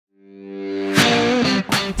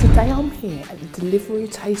Today I'm here at the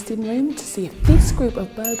Deliveroo tasting room to see if this group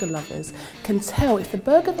of burger lovers can tell if the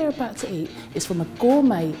burger they're about to eat is from a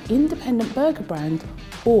gourmet independent burger brand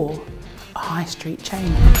or a high street chain.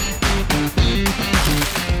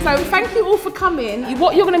 So thank you all for coming.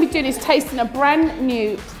 What you're going to be doing is tasting a brand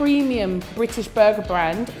new premium British burger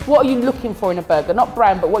brand. What are you looking for in a burger? Not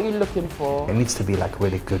brand, but what are you looking for? It needs to be like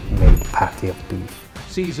really good made patty of beef.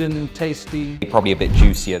 Seasoned, tasty. Probably a bit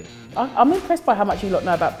juicier. I'm impressed by how much you lot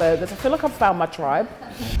know about burgers. I feel like I've found my tribe.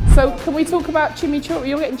 So can we talk about chimichurri?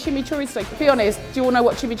 You're getting chimichurri steak. Be honest, do you all know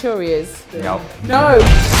what chimichurri is? No. No.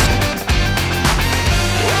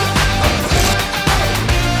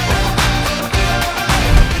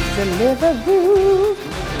 Deliveroo.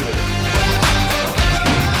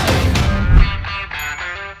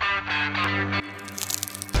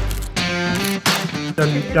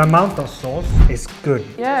 The amount of sauce is good.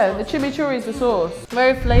 Yeah, the chimichurri is the sauce.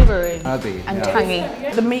 Very flavouring. And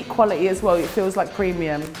tangy. The meat quality as well, it feels like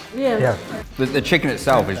premium. Yeah. The chicken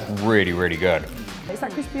itself is really, really good. Is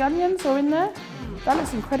that crispy onions or in there? That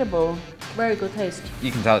looks incredible. Very good taste.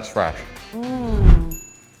 You can tell it's fresh.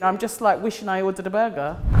 I'm just like wishing I ordered a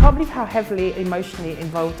burger. I can't believe how heavily emotionally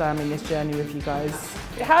involved I am in this journey with you guys.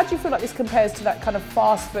 How do you feel like this compares to that kind of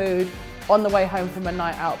fast food, on the way home from a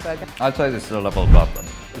night out burger? I'd say this is a level above them.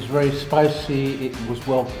 It was very spicy, it was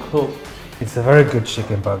well cooked. It's a very good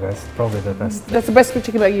chicken burger. It's probably the best. That's the best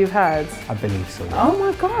chicken burger you've had? I believe so. Yeah. Oh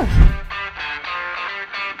my gosh.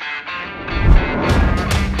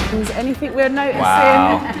 Is anything we're noticing?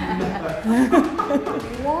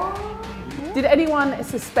 Wow. Did anyone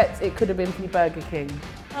suspect it could have been from Burger King?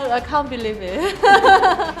 Oh, I can't believe it.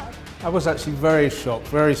 I was actually very shocked,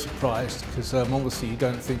 very surprised, because obviously you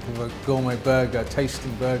don't think of a gourmet burger,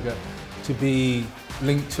 tasting burger, to be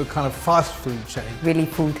linked to a kind of fast food chain. Really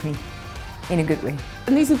fooled me, in a good way.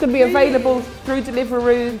 And these are going to be available through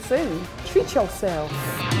Deliveroo soon. Treat yourself.